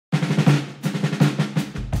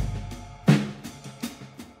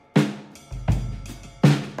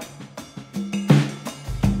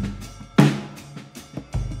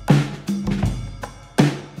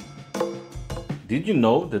Did you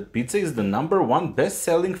know that pizza is the #1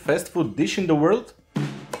 best-selling fast food dish in the world?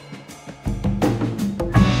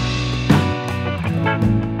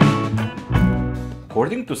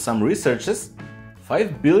 According to some researchers,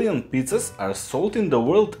 5 billion pizzas are sold in the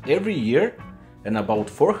world every year and about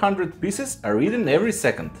 400 pieces are eaten every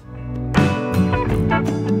second.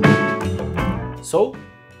 So,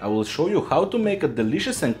 I will show you how to make a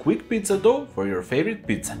delicious and quick pizza dough for your favorite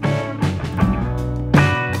pizza.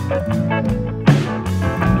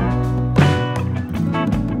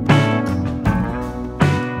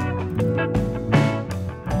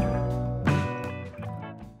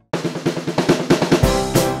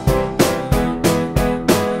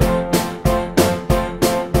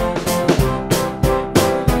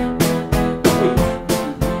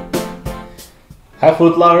 Hi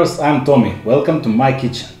food lovers, I'm Tommy. Welcome to my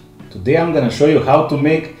kitchen. Today I'm gonna show you how to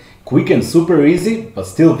make quick and super easy but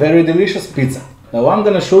still very delicious pizza. Now I'm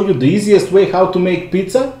gonna show you the easiest way how to make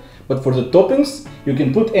pizza, but for the toppings you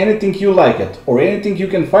can put anything you like it or anything you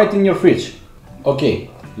can find in your fridge.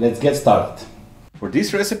 Okay, let's get started. For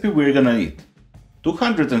this recipe we're gonna need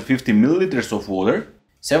 250 milliliters of water,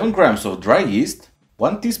 7 grams of dry yeast,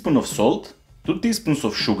 1 teaspoon of salt, 2 teaspoons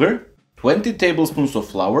of sugar, 20 tablespoons of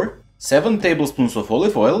flour, 7 tablespoons of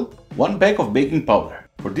olive oil, 1 bag of baking powder.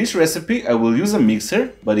 For this recipe I will use a mixer,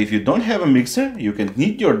 but if you don't have a mixer, you can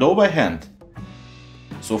knead your dough by hand.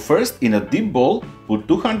 So first, in a deep bowl, put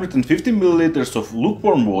 250 milliliters of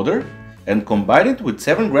lukewarm water and combine it with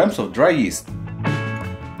 7 grams of dry yeast.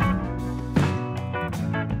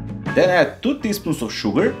 Then add 2 teaspoons of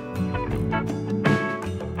sugar,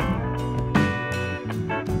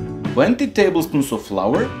 20 tablespoons of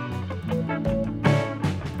flour,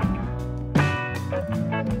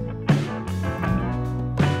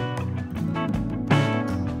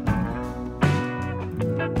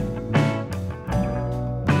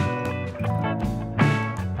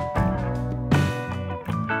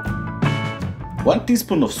 1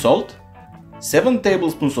 teaspoon of salt, 7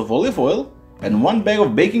 tablespoons of olive oil, and 1 bag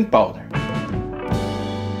of baking powder.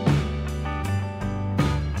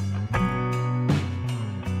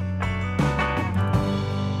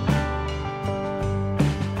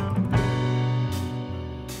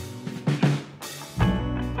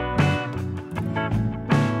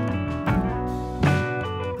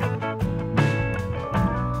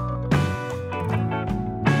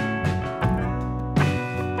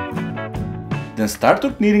 Then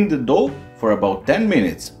start kneading the dough for about 10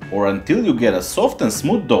 minutes or until you get a soft and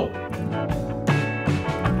smooth dough.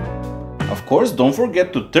 Of course, don't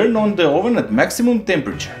forget to turn on the oven at maximum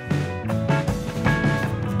temperature.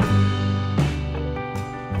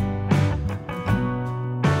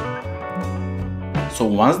 So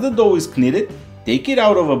once the dough is kneaded, take it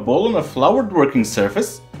out of a bowl on a floured working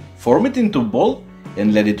surface, form it into a ball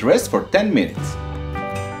and let it rest for 10 minutes.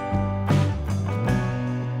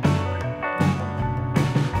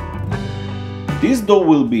 This dough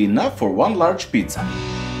will be enough for 1 large pizza.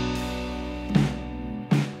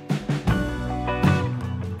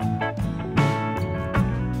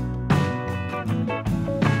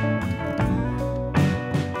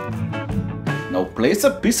 Now place a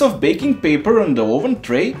piece of baking paper on the oven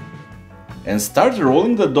tray and start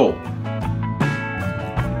rolling the dough.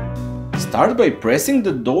 Start by pressing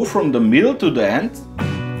the dough from the middle to the end.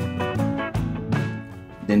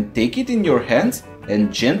 Then take it in your hands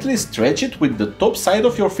and gently stretch it with the top side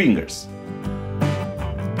of your fingers.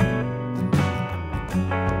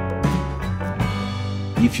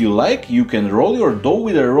 If you like, you can roll your dough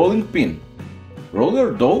with a rolling pin. Roll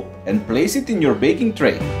your dough and place it in your baking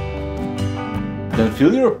tray. Then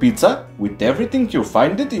fill your pizza with everything you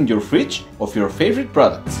find it in your fridge of your favorite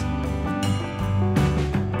products.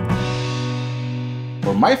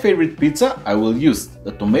 For my favorite pizza, I will use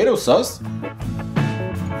the tomato sauce,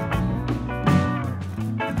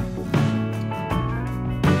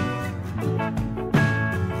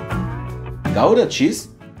 Gouda cheese,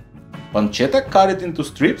 pancetta cut into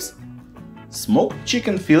strips, smoked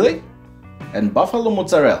chicken fillet, and buffalo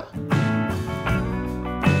mozzarella.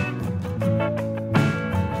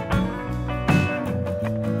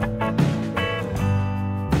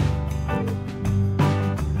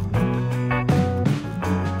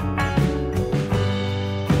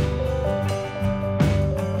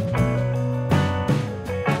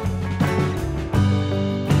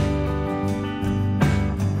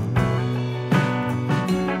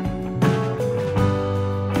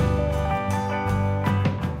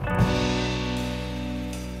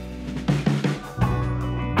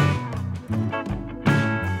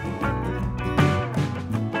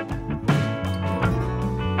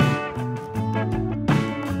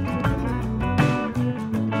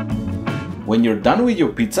 When you're done with your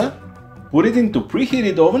pizza, put it into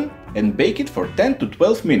preheated oven and bake it for 10 to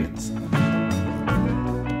 12 minutes.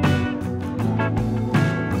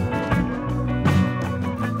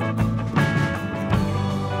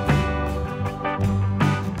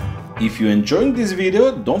 If you're enjoying this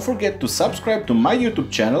video, don't forget to subscribe to my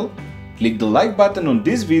YouTube channel, click the like button on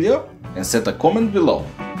this video and set a comment below.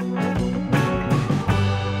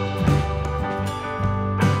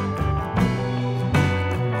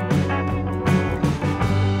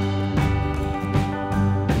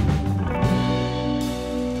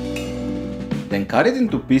 Then cut it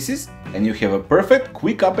into pieces and you have a perfect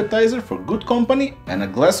quick appetizer for good company and a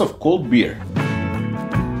glass of cold beer.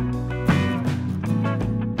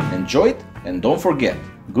 Enjoy it and don't forget,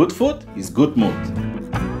 good food is good mood.